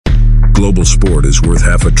Global sport is worth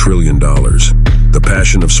 $500 billion. The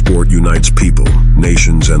passion of sport unites people,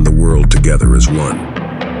 nations, and the world together as one.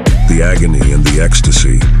 The agony and the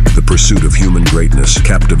ecstasy, the pursuit of human greatness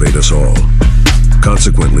captivate us all.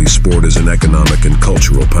 Consequently, sport is an economic and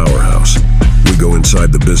cultural powerhouse. We go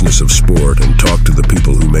inside the business of sport and talk to the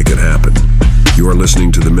people who make it happen. You are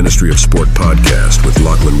listening to the Ministry of Sport podcast with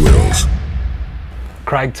Lachlan Wills.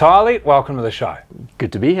 Craig Tiley, welcome to the show.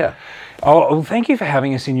 Good to be here. Oh, well, thank you for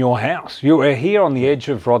having us in your house. You are here on the edge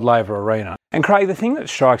of Rod Laver Arena. And Craig, the thing that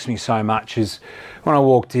strikes me so much is when I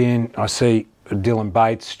walked in, I see Dylan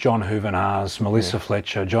Bates, John Hoovenhaars, Melissa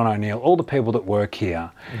Fletcher, John O'Neill, all the people that work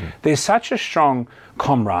here. There's such a strong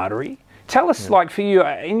camaraderie. Tell us, like for you,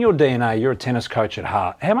 in your DNA, you're a tennis coach at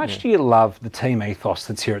heart. How much do you love the team ethos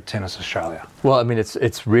that's here at Tennis Australia? Well, I mean,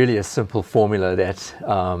 it's really a simple formula that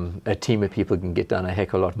a team of people can get done a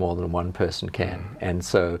heck of a lot more than one person can. And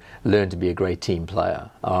so learn to be a great team player.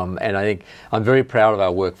 And I think I'm very proud of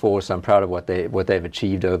our workforce. I'm proud of what they've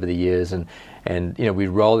achieved over the years. And you know, we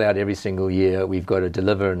roll out every single year. We've got to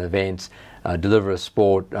deliver an event, deliver a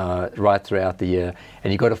sport right throughout the year,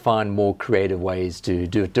 and you've got to find more creative ways to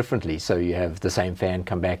do it differently, so you have the same fan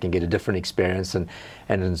come back and get a different experience, and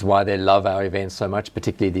it's why they love our events so much,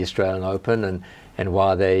 particularly the Australian Open, and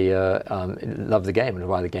why they love the game and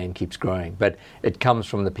why the game keeps growing. But it comes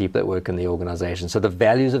from the people that work in the organisation. So the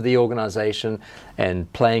values of the organisation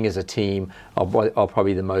and playing as a team are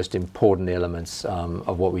probably the most important elements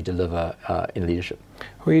of what we deliver in leadership.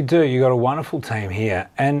 Well, you do. You've got a wonderful team here.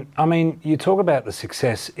 And, I mean, you talk about the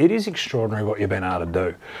success. It is extraordinary what you've been able to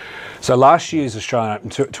do. So last year's Australian Open,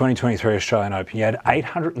 2023 Australian Open, you had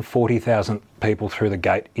 840,000 people through the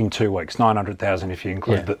gate in 2 weeks, 900,000 if you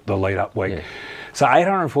include the lead-up week. Yeah. So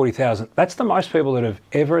 840,000, that's the most people that have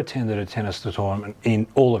ever attended a tennis tournament in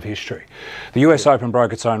all of history. The US Open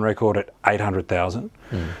broke its own record at 800,000.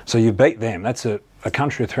 So you beat them. That's a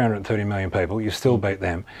country of 330 million people. You still beat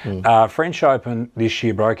them. French Open this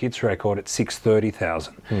year broke its record at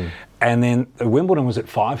 630,000. And then Wimbledon was at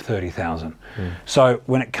 530,000. So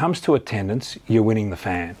when it comes to attendance, you're winning the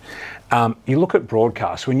fan. You look at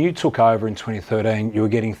broadcast. When you took over in 2013, you were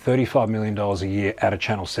getting $35 million a year out of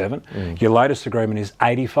Channel 7. Your latest agreement is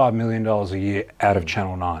 $85 million a year out of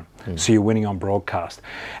Channel 9. So you're winning on broadcast.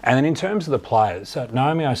 And then in terms of the players,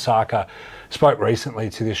 Naomi Osaka spoke recently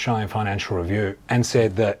to the Australian Financial Review and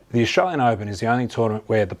said that the Australian Open is the only tournament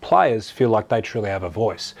where the players feel like they truly have a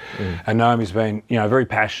voice. And Naomi's been, very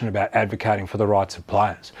passionate about advocating for the rights of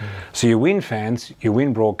players. So you win fans, you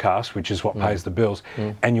win broadcast, which is what pays the bills,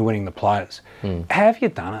 and you're winning the players. How have you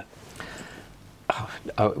done it?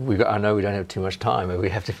 I know we don't have too much time. We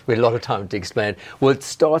have a lot of time to explain. Well, it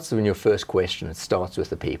starts in your first question. It starts with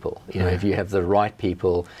the people. If you have the right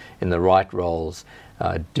people in the right roles,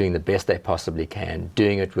 doing the best they possibly can,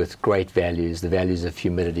 doing it with great values, the values of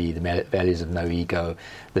humility, the values of no ego,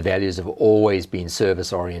 the values of always being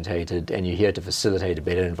service orientated, and you're here to facilitate a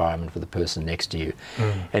better environment for the person next to you.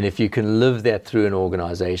 And if you can live that through an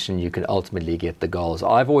organization, you can ultimately get the goals.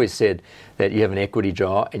 I've always said that you have an equity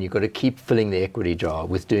jar and you've got to keep filling the equity jar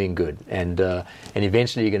with doing good, and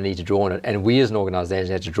eventually you're going to need to draw on it. And we as an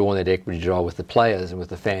organization had to draw on that equity jar with the players and with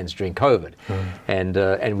the fans during COVID.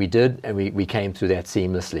 And we did, and we came through that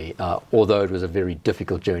seamlessly, although it was a very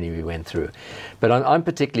difficult journey we went through. But I'm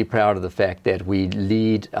particularly proud of the fact that we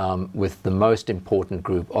lead with the most important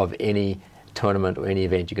group of any tournament or any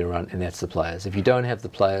event you're going to run, and that's the players. If you don't have the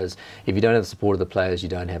players, if you don't have the support of the players, you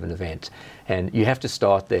don't have an event. And you have to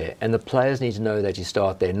start there. And the players need to know that you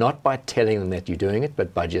start there, not by telling them that you're doing it,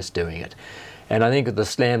 but by just doing it. And I think that the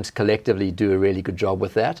slams collectively do a really good job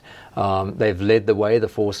with that. They've led the way. The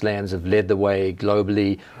 4 slams have led the way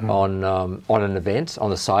globally on an event, on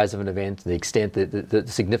the size of an event, the extent, the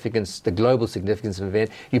significance, the global significance of an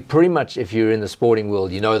event. You pretty much, if you're in the sporting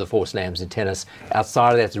world, you know the 4 slams in tennis.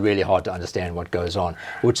 Outside of that, it's really hard to understand what goes on,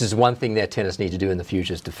 which is one thing that tennis need to do in the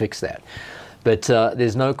future, is to fix that. But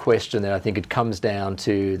there's no question that I think it comes down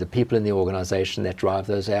to the people in the organisation that drive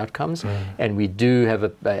those outcomes, and we do have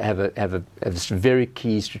a very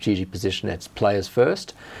key strategic position that's players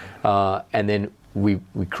first, and then we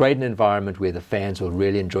create an environment where the fans will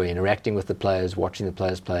really enjoy interacting with the players, watching the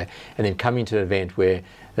players play, and then coming to an event where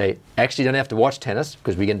they actually don't have to watch tennis,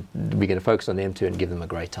 because we're going to focus on them too and give them a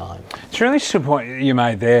great time. It's a really interesting point you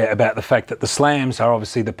made there about the fact that the slams are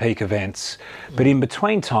obviously the peak events, but in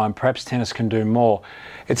between time, perhaps tennis can do more.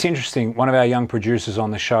 It's interesting, one of our young producers on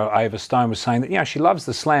the show, Ava Stone, was saying that, she loves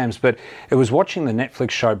the slams, but it was watching the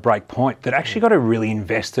Netflix show Break Point that actually got her really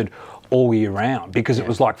invested all year round, because it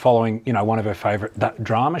was like following, one of her favourite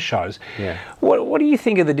drama shows. What do you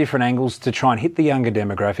think of the different angles to try and hit the younger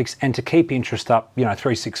demographics and to keep interest up,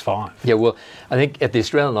 3, 6, 6-5. Yeah, well, I think at the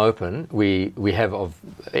Australian Open, we have, of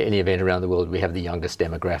any event around the world, we have the youngest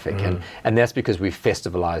demographic. And that's because we've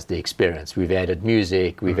festivalized the experience. We've added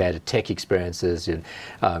music, we've added tech experiences,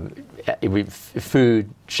 we've food,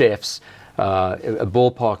 chefs, a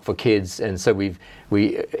ballpark for kids. And so we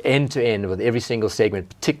end to end with every single segment,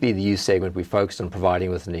 particularly the youth segment, we focused on providing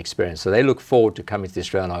with an experience. So they look forward to coming to the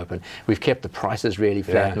Australian Open. We've kept the prices really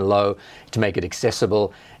flat and low to make it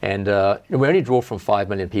accessible. And we only draw from 5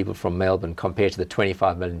 million people from Melbourne compared to the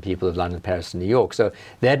 25 million people of London, Paris, and New York. So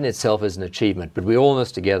that in itself is an achievement. But we're all in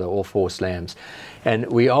this together, all 4 slams. And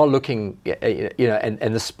we are looking,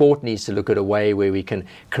 and the sport needs to look at a way where we can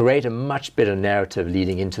create a much better narrative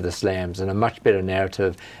leading into the slams, and a much better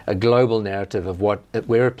narrative, a global narrative of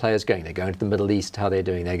where are players going. They're going to the Middle East, how they're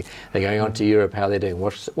doing. They're going on to Europe, how they're doing.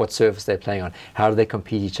 What surface they're playing on. How do they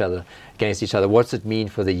compete against each other? What's it mean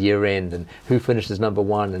for the year end, and who finishes number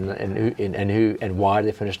one, and why do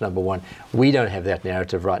they finish number one? We don't have that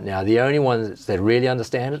narrative right now. The only ones that really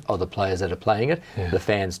understand it are the players that are playing it. The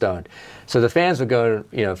fans don't. So the fans will go,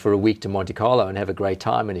 for a week to Monte Carlo and have a great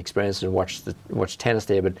time and experience it and watch tennis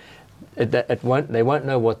there, but they won't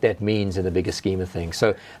know what that means in the bigger scheme of things.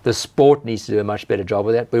 So the sport needs to do a much better job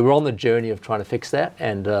of that. But we're on the journey of trying to fix that,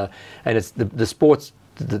 and it's the sports.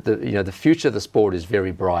 The future of the sport is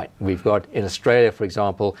very bright. We've got, in Australia, for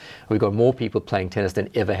example, we've got more people playing tennis than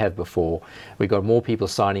ever have before. We've got more people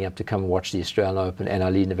signing up to come and watch the Australian Open and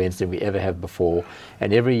our leading events than we ever have before.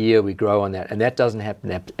 And every year we grow on that. And that doesn't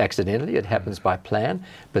happen accidentally. It happens by plan.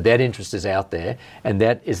 But that interest is out there. And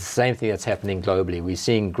that is the same thing that's happening globally. We're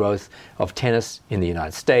seeing growth of tennis in the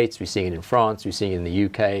United States. We're seeing it in France. We're seeing it in the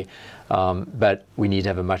UK. But we need to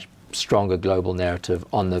have a much stronger global narrative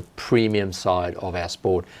on the premium side of our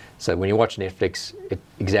sport. So when you watch Netflix, it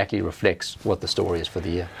exactly reflects what the story is for the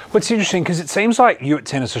year. What's interesting, because it seems like you at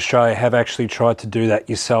Tennis Australia have actually tried to do that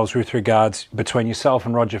yourselves with regards between yourself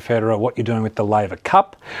and Roger Federer, what you're doing with the Laver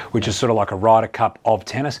Cup, which is sort of like a Ryder Cup of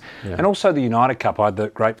tennis, and also the United Cup. I had the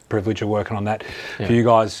great privilege of working on that for you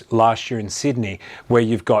guys last year in Sydney, where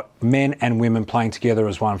you've got men and women playing together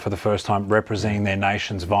as one for the first time, representing their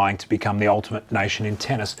nations, vying to become the ultimate nation in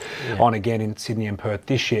tennis, on again in Sydney and Perth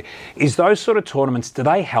this year. Is those sort of tournaments, do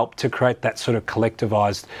they help to create that sort of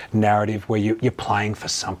collectivised narrative where you're playing for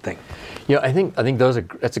something? I think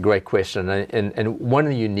that's a great question, and one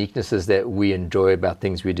of the uniquenesses that we enjoy about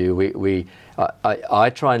things we do, I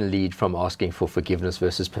try and lead from asking for forgiveness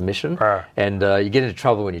versus permission, and you get into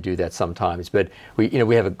trouble when you do that sometimes. But we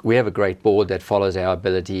have a great board that follows our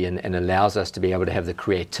ability and allows us to be able to have the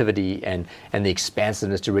creativity and the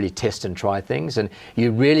expansiveness to really test and try things. And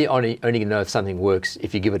you really only know if something works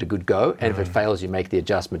if you give it a good go, and if it fails, you make the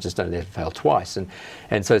adjustment. Just don't let it fail twice.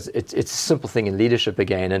 And so it's a simple thing in leadership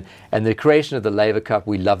again. And the creation of the Laver Cup,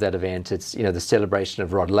 we love that event. It's the celebration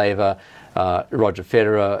of Rod Laver. Roger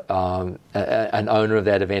Federer, an owner of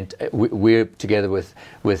that event. We're together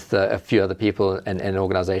with a few other people and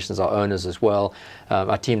organisations, our owners as well.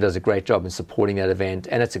 Our team does a great job in supporting that event,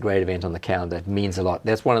 and it's a great event on the calendar. It means a lot.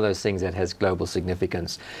 That's one of those things that has global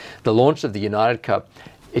significance. The launch of the United Cup,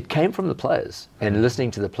 it came from the players, and listening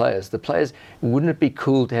to the players, wouldn't it be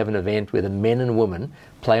cool to have an event where the men and women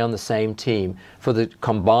play on the same team for the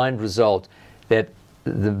combined result that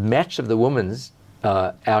the match of the women's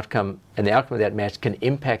outcome, and the outcome of that match can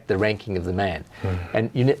impact the ranking of the man. And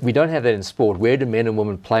we don't have that in sport. Where do men and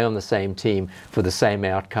women play on the same team for the same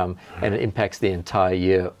outcome, and it impacts the entire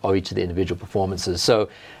year of each of the individual performances? So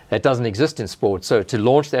that doesn't exist in sport. So to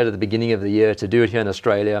launch that at the beginning of the year, to do it here in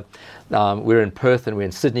Australia, we're in Perth and we're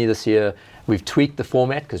in Sydney this year. We've tweaked the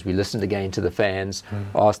format because we listened again to the fans,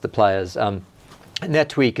 asked the players. And that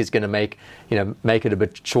tweak is going to make it a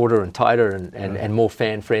bit shorter and tighter and more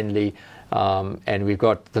fan-friendly. And we've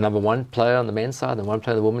got the number one player on the men's side and the one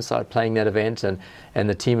player on the women's side playing that event, and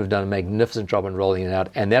the team have done a magnificent job in rolling it out.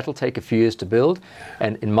 And that'll take a few years to build,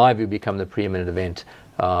 and in my view, become the preeminent event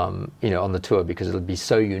on the tour, because it'll be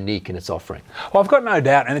so unique in its offering. Well, I've got no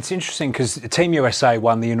doubt, and it's interesting because Team USA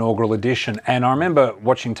won the inaugural edition, and I remember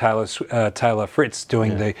watching Taylor Fritz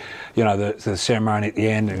doing the ceremony at the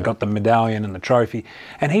end and got the medallion and the trophy,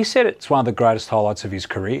 and he said it's one of the greatest highlights of his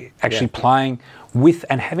career, actually playing with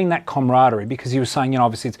and having that camaraderie, because he was saying,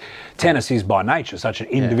 obviously tennis is by nature such an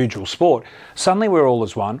individual sport. Suddenly we're all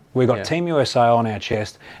as one. We've got Team USA on our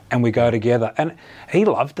chest and we go together. And he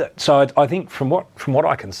loved it. So I think from what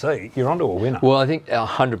I can see, you're onto a winner. Well, I think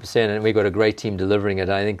 100%, and we've got a great team delivering it.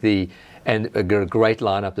 I think and a great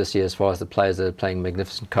lineup this year as far as the players that are playing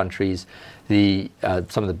magnificent countries, most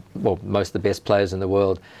of the best players in the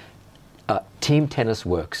world. team tennis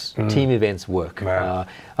works. Team events work. Wow.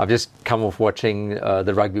 I've just come off watching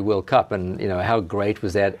the Rugby World Cup, and how great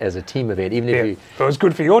was that as a team event? Even if it was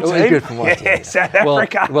good for your team. It was good for my team. South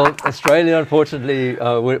Africa. Well, Australia, unfortunately,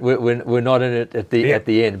 we're not in it at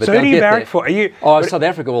the end. But so who do you barrack for? Are you? South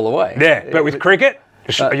Africa all the way. Yeah, but with cricket,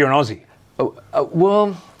 you're an Aussie.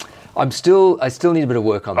 Well, I still need a bit of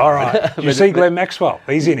work on that. All right. You see Glenn Maxwell,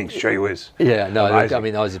 these innings, gee whiz. Yeah, no, amazing. I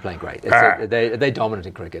mean, Aussie's playing great. Right. They dominant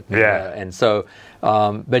in cricket. Yeah. And so,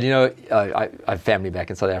 but I have family back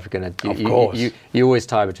in South Africa, and of course. You always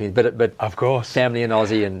tie between, but of course, family and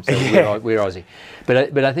Aussie, and so we're Aussie.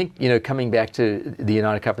 But I think coming back to the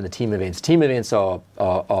United Cup and the team events are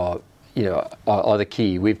the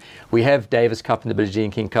key. We have Davis Cup and the Billie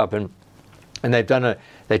Jean King Cup, and they're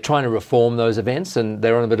trying to reform those events, and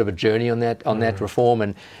they're on a bit of a journey on that reform,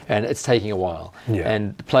 and it's taking a while. Yeah.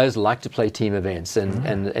 And players like to play team events,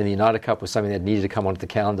 and the United Cup was something that needed to come onto the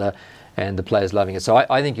calendar, and the players loving it. So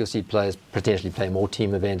I think you'll see players potentially play more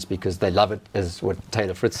team events because they love it, as what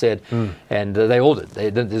Taylor Fritz said, and they all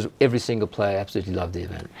did. Every single player absolutely loved the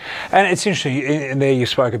event. And it's interesting, in there you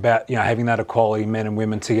spoke about having that equality, men and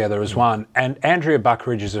women together as one. And Andrea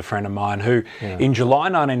Buckridge is a friend of mine who, in July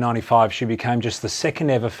 1995, she became just the second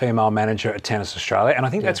ever female manager at Tennis Australia. And I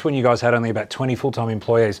think that's when you guys had only about 20 full-time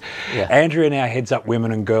employees. Yeah. Andrea now heads up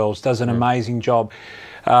women and girls, does an amazing job.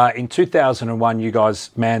 In 2001, you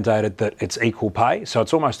guys mandated that it's equal pay, so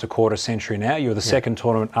it's almost a quarter century now. You were the second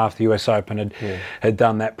tournament after the US Open had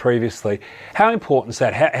done that previously. How important is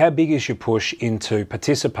that? How big is your push into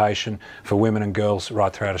participation for women and girls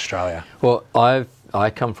right throughout Australia? Well, I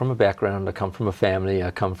come from a background, I come from a family,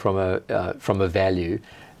 I come from a value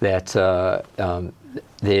that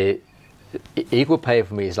equal pay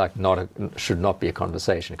for me is like should not be a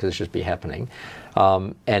conversation, because it should be happening.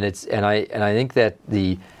 And I think that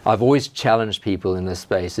I've always challenged people in this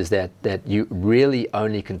space is that you really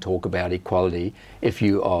only can talk about equality if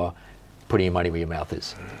you are putting your money where your mouth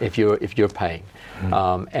is, if you're paying.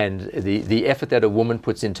 And the effort that a woman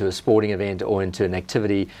puts into a sporting event or into an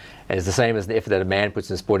activity is the same as the effort that a man puts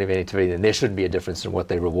in a sporting event activity, then there shouldn't be a difference in what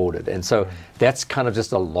they're rewarded. And so that's kind of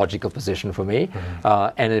just a logical position for me,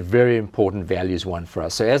 and a very important values one for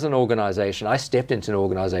us. So as an organization, I stepped into an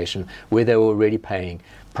organization where they were already paying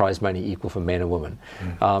prize money equal for men and women.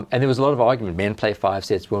 And there was a lot of argument. Men play 5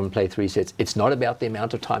 sets, women play 3 sets. It's not about the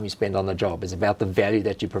amount of time you spend on the job. It's about the value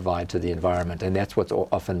that you provide to the environment, and that's what's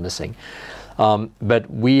often missing. But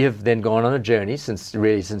we have then gone on a journey since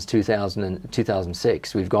 2000 and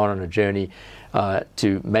 2006. We've gone on a journey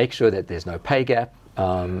to make sure that there's no pay gap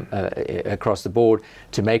across the board,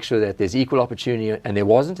 to make sure that there's equal opportunity, and there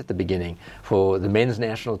wasn't at the beginning, for the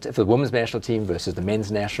for the women's national team versus the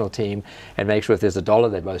men's national team, and make sure if there's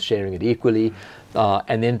 $1, they're both sharing it equally,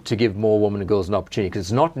 and then to give more women and girls an opportunity, because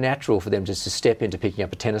it's not natural for them just to step into picking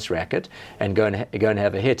up a tennis racket and go and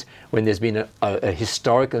have a hit when there's been a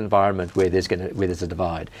historical environment where there's a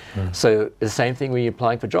divide. So the same thing when you're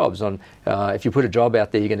applying for jobs. If you put a job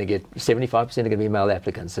out there, you're going to get 75% are going to be male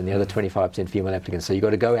applicants and the other 25% female applicants. So you've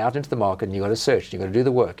got to go out into the market and you've got to search, and you've got to do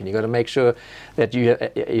the work, and you've got to make sure that you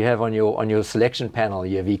have on your selection panel,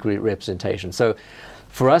 you have equal representation. So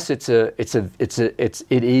for us, it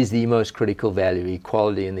is the most critical value,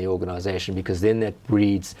 equality in the organization, because then that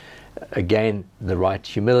breeds, again, the right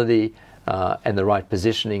humility and the right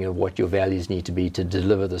positioning of what your values need to be to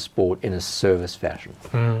deliver the sport in a service fashion.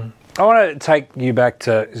 I want to take you back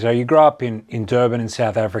to, so you grew up in Durban in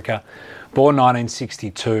South Africa, born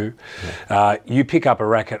 1962. You pick up a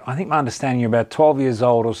racket. I think my understanding, you're about 12 years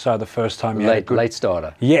old or so the first time you had a good... Late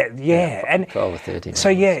starter. Yeah. And 12 or 13. So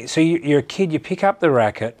you're a kid, you pick up the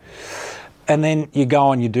racket, and then you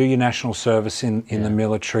go and you do your national service in the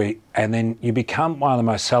military, and then you become one of the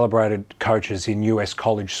most celebrated coaches in US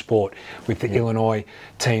college sport with the Illinois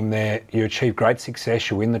team there. You achieve great success,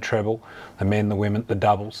 you win the treble, the men, the women, the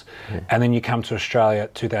doubles, and then you come to Australia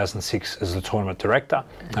 2006 as the tournament director,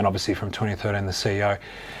 and obviously from 2013 the CEO.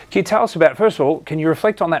 Can you tell us about, first of all, can you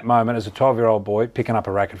reflect on that moment as a 12-year-old boy picking up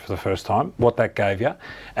a racket for the first time, what that gave you,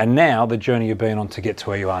 and now the journey you've been on to get to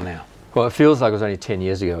where you are now? Well, it feels like it was only 10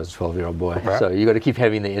 years ago as a 12-year-old boy. Right. So you've got to keep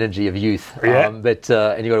having the energy of youth. And you've got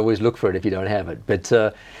to always look for it if you don't have it.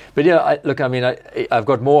 But yeah, I've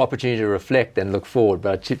got more opportunity to reflect than look forward,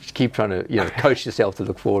 but I keep trying to, coach yourself to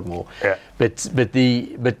look forward more. Yeah.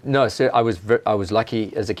 So I was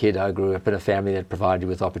lucky as a kid. I grew up in a family that provided you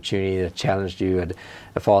with opportunity, that challenged you. Had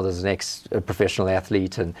a father as an ex-professional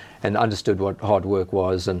athlete and understood what hard work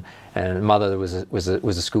was, and mother was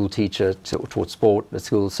a school teacher, taught sport at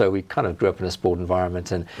school. So we kind of grew up in a sport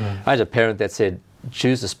environment, and I had a parent that said,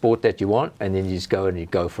 choose the sport that you want, and then you just go and you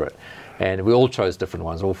go for it. And we all chose different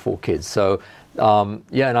ones, all 4 kids. So,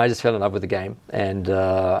 and I just fell in love with the game, and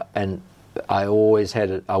I always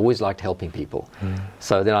liked helping people.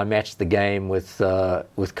 So then I matched the game with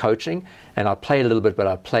coaching, and I played a little bit, but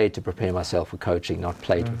I played to prepare myself for coaching, not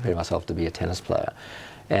played to prepare myself to be a tennis player.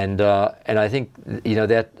 And I think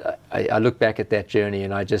that I look back at that journey,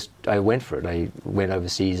 and I went for it. I went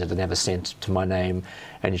overseas. I didn't have a cent to my name,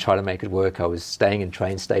 and you try to make it work. I was staying in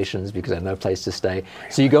train stations because I had no place to stay.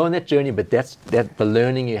 So you go on that journey, but the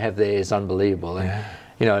learning you have there is unbelievable. And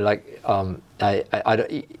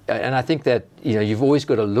I think that you've always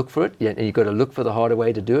got to look for it, and you've got to look for the harder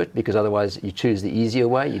way to do it, because otherwise you choose the easier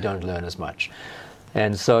way, you don't learn as much.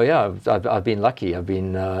 And so I've been lucky. I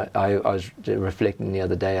was reflecting the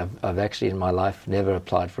other day. I've actually in my life never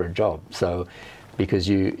applied for a job. So because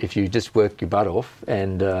if you just work your butt off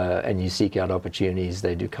and you seek out opportunities,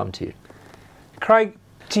 they do come to you. Craig,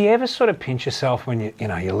 do you ever sort of pinch yourself when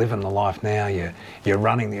you're living the life now, you're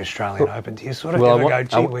running the Australian Open? Do you sort of ever go,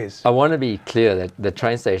 gee whiz? I want to be clear that the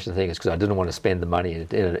train station thing is because I didn't want to spend the money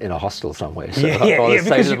in a hostel somewhere. So I'd rather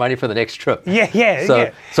save the money for the next trip.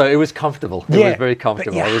 So it was comfortable. It was very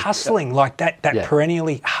comfortable. But you're hustling like that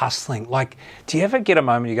perennially hustling. Like, do you ever get a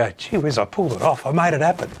moment you go, gee whiz, I pulled it off, I made it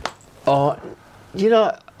happen?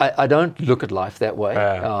 I don't look at life that way.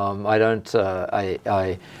 I don't.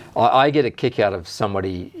 I get a kick out of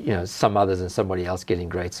somebody, some others and somebody else getting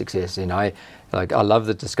great success. I love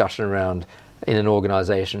the discussion around in an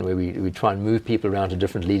organisation where we try and move people around to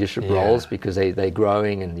different leadership roles because they're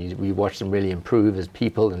growing, and we watch them really improve as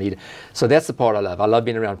people and lead. So that's the part I love. I love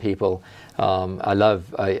being around people.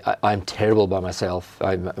 I'm terrible by myself.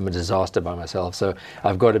 I'm a disaster by myself. So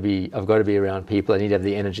I've got to be around people. I need to have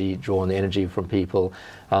the energy, draw on the energy from people.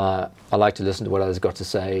 I like to listen to what others got to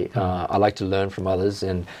say. I like to learn from others,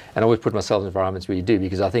 and I always put myself in environments where you do,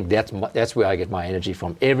 because I think that's where I get my energy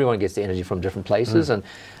from. Everyone gets the energy from different places, and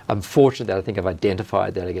I'm fortunate that I think I've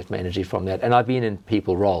identified that I get my energy from that, and I've been in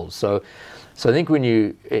people roles. So I think when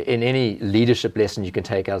in any leadership lesson you can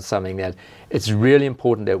take out something that it's really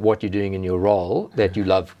important that what you're doing in your role, that you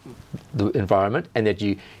love the environment, and that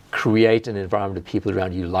you create an environment of people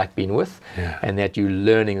around you like being with, and that you're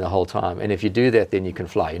learning the whole time. And if you do that, then you can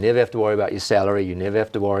fly. You never have to worry about your salary. You never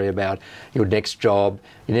have to worry about your next job.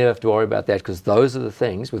 You never have to worry about that, because those are the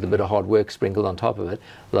things, with a bit of hard work sprinkled on top of it,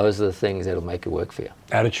 those are the things that'll make it work for you.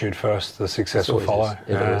 Attitude first, the success will follow.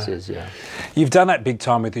 It always is, yeah. You've done that big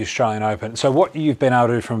time with the Australian Open. So what you've been able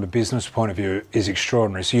to do from a business point of view is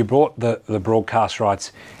extraordinary. So you brought the broadcast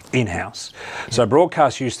rights in-house. So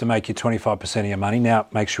broadcast used to make you 25% of your money, now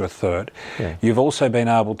it makes you a third. You've also been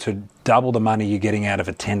able to double the money you're getting out of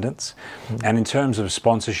attendance, and in terms of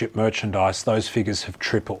sponsorship merchandise, those figures have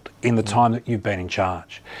tripled in the time that you've been in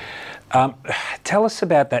charge. Tell us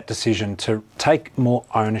about that decision to take more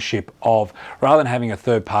ownership of, rather than having a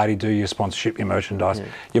third party do your sponsorship, your merchandise,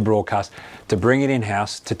 your broadcast, to bring it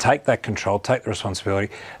in-house, to take that control, take the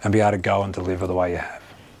responsibility, and be able to go and deliver the way you have.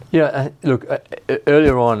 Look,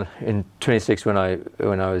 earlier on in 26, when I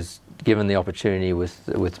was given the opportunity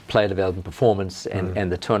with player development performance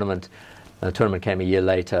and the tournament came a year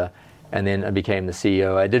later, and then I became the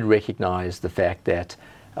CEO, I did recognize the fact that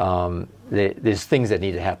there's things that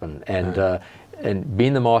need to happen, and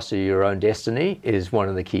being the master of your own destiny is one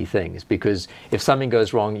of the key things, because if something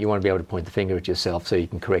goes wrong, you want to be able to point the finger at yourself so you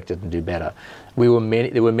can correct it and do better. There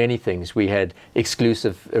were many things. We had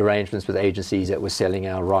exclusive arrangements with agencies that were selling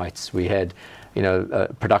our rights. We had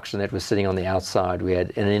production that was sitting on the outside. We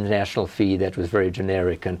had an international fee that was very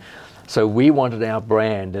generic, and so we wanted our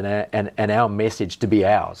brand and our message to be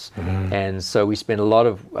ours. And so we spent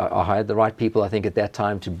I hired the right people, I think, at that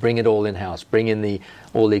time, to bring it all in-house, bring in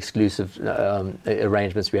all the exclusive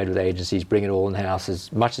arrangements we had with agencies, bring it all in-house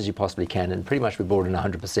as much as you possibly can, and pretty much we brought in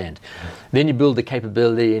 100%. Then you build the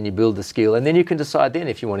capability and you build the skill, and then you can decide then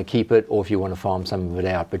if you want to keep it or if you want to farm some of it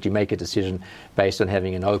out, but you make a decision based on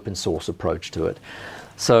having an open source approach to it.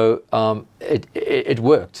 So it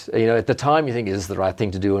worked. At the time you think, is this the right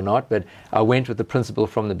thing to do or not? But I went with the principle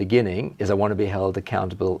from the beginning, is I want to be held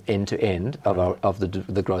accountable end to end of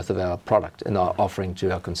the growth of our product and our offering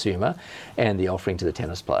to our consumer and the offering to the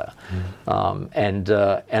tennis player. And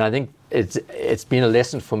I think it's been a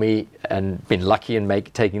lesson for me, and been lucky in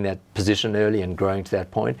taking that position early and growing to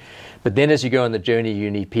that point. But then as you go on the journey,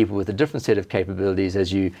 you need people with a different set of capabilities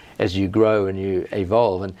as you grow and you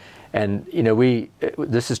evolve. And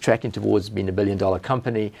this is tracking towards being $1 billion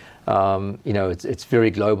company. It's very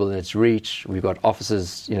global in its reach. We've got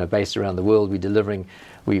offices based around the world. We're delivering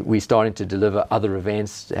we're starting to deliver other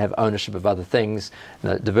events, have ownership of other things,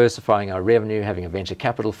 diversifying our revenue, having a venture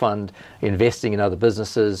capital fund, investing in other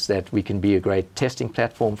businesses that we can be a great testing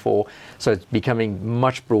platform for. So it's becoming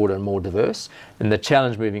much broader and more diverse. And the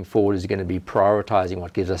challenge moving forward is going to be prioritizing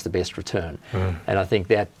what gives us the best return. And I think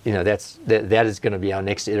that that is going to be our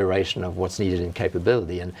next iteration of what's needed in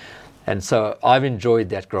capability. And so I've enjoyed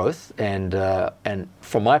that growth, and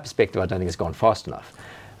from my perspective, I don't think it's gone fast enough.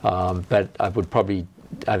 But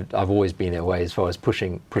I've always been that way as far as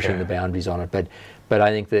pushing the boundaries on it. But I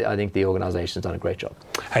think the organisation's done a great job.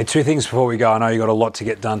 Hey, two things before we go. I know you've got a lot to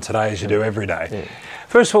get done today, as you do every day. Yeah.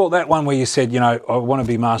 First of all, that one where you said, I want to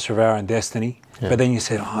be master of our own destiny. Yeah. But then you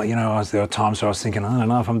said, there were times where I was thinking, I don't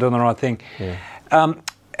know if I'm doing the right thing. Yeah.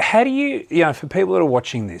 How do you, for people that are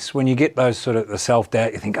watching this, when you get those sort of the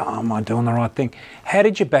self-doubt, you think, am I doing the right thing? How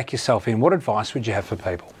did you back yourself in? What advice would you have for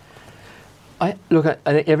people? I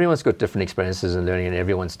think everyone's got different experiences in learning, and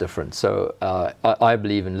everyone's different. So I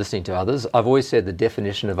believe in listening to others. I've always said the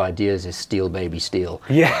definition of ideas is steal, baby, steal.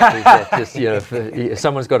 Yeah. Just, if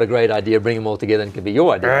someone's got a great idea, bring them all together and it can be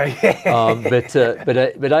your idea. But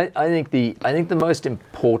I think the most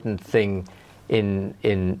important thing in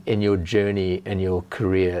your journey and your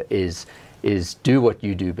career is do what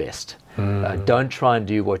you do best. Don't try and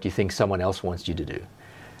do what you think someone else wants you to do.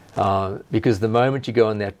 Because the moment you go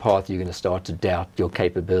on that path, you're going to start to doubt your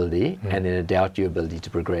capability and then doubt your ability to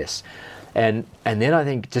progress. And then I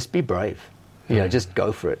think just be brave. Just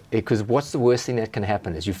go for it. Because what's the worst thing that can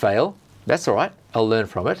happen is you fail. That's all right. I'll learn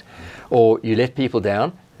from it. Or you let people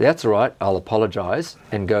down. That's all right. I'll apologize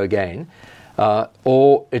and go again.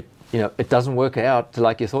 Or it doesn't work out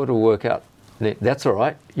like you thought it would work out. That's all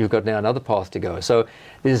right. You've got now another path to go. So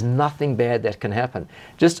there's nothing bad that can happen.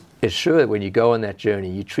 Just assure that when you go on that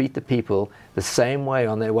journey, you treat the people the same way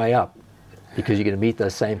on their way up, because you're going to meet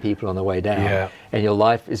those same people on the way down, and your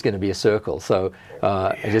life is going to be a circle. So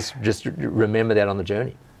just remember that on the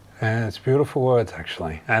journey. Yeah, it's beautiful words,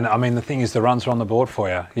 actually. And I mean, the thing is, the runs are on the board for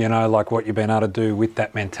you, like what you've been able to do with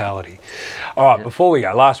that mentality. All right, before we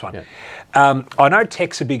go, last one. I know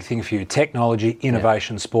tech's a big thing for you, technology,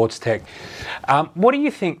 innovation, sports tech. What do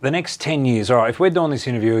you think the next 10 years, all right, if we're doing this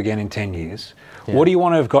interview again in 10 years, what do you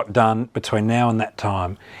want to have got done between now and that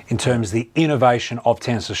time in terms of the innovation of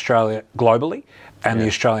Tennis Australia globally and the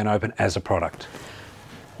Australian Open as a product?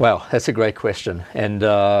 Well, that's a great question. And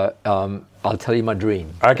I'll tell you my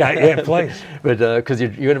dream. Okay, yeah, please. But because you're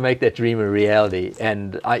going to make that dream a reality,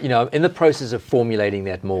 and I'm in the process of formulating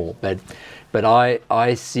that more. But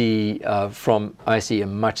I see a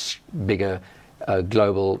much bigger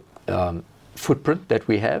global footprint that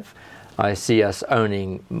we have. I see us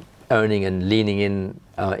owning and leaning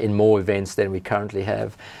in more events than we currently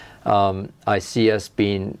have. I see us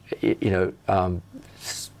being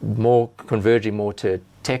more converging more to a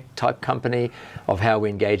tech type company of how we're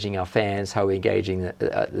engaging our fans, how we're engaging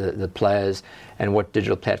the players, and what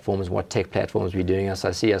digital platforms, what tech platforms we're doing. So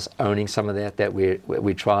I see us owning some of that we're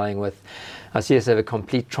trialing with. I see us have a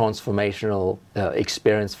complete transformational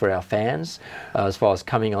experience for our fans as far as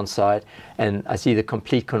coming on site, and I see the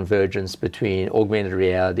complete convergence between augmented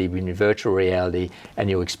reality, between virtual reality, and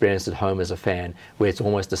your experience at home as a fan, where it's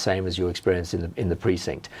almost the same as your experience in the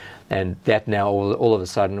precinct. And that now all of a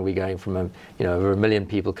sudden we're going from over 1 million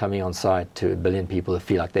people coming on site to 1 billion people that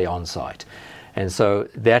feel like they're on site. And so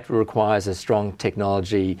that requires a strong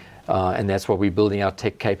technology, and that's what we're building our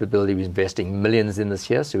tech capability. We're investing millions in this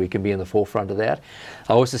year so we can be in the forefront of that.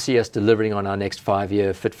 I also see us delivering on our next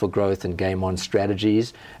 5-year Fit for Growth and Game On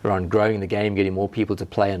strategies around growing the game, getting more people to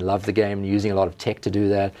play and love the game, and using a lot of tech to do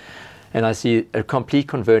that. And I see a complete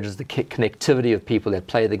convergence, the connectivity of people that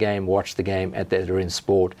play the game, watch the game, that are in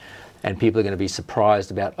sport. And people are going to be surprised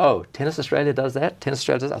about, Tennis Australia does that? Tennis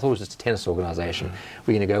Australia does that? I thought it was just a tennis organisation.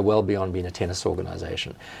 We're going to go well beyond being a tennis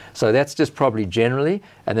organisation. So that's just probably generally,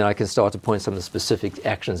 and then I can start to point some of the specific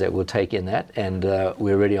actions that we'll take in that, and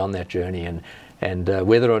we're already on that journey. And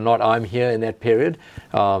whether or not I'm here in that period,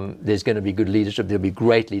 there's going to be good leadership. There'll be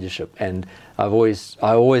great leadership. And I always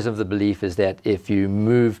have the belief is that if you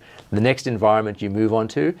move, the next environment you move on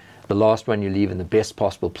to, the last one you leave in the best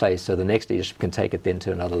possible place, so the next leadership can take it then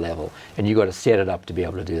to another level. And you've got to set it up to be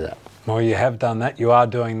able to do that. Well, you have done that. You are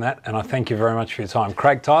doing that. And I thank you very much for your time.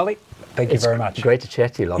 Craig Tiley, thank you very much. It's great to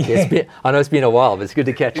chat to you, Lockie. I know it's been a while, but it's good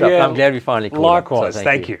to catch up. I'm glad we finally caught up. Likewise. So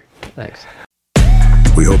thank you. Thanks.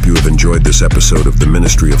 We hope you have enjoyed this episode of the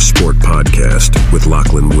Ministry of Sport podcast with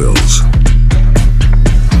Lachlan Wills.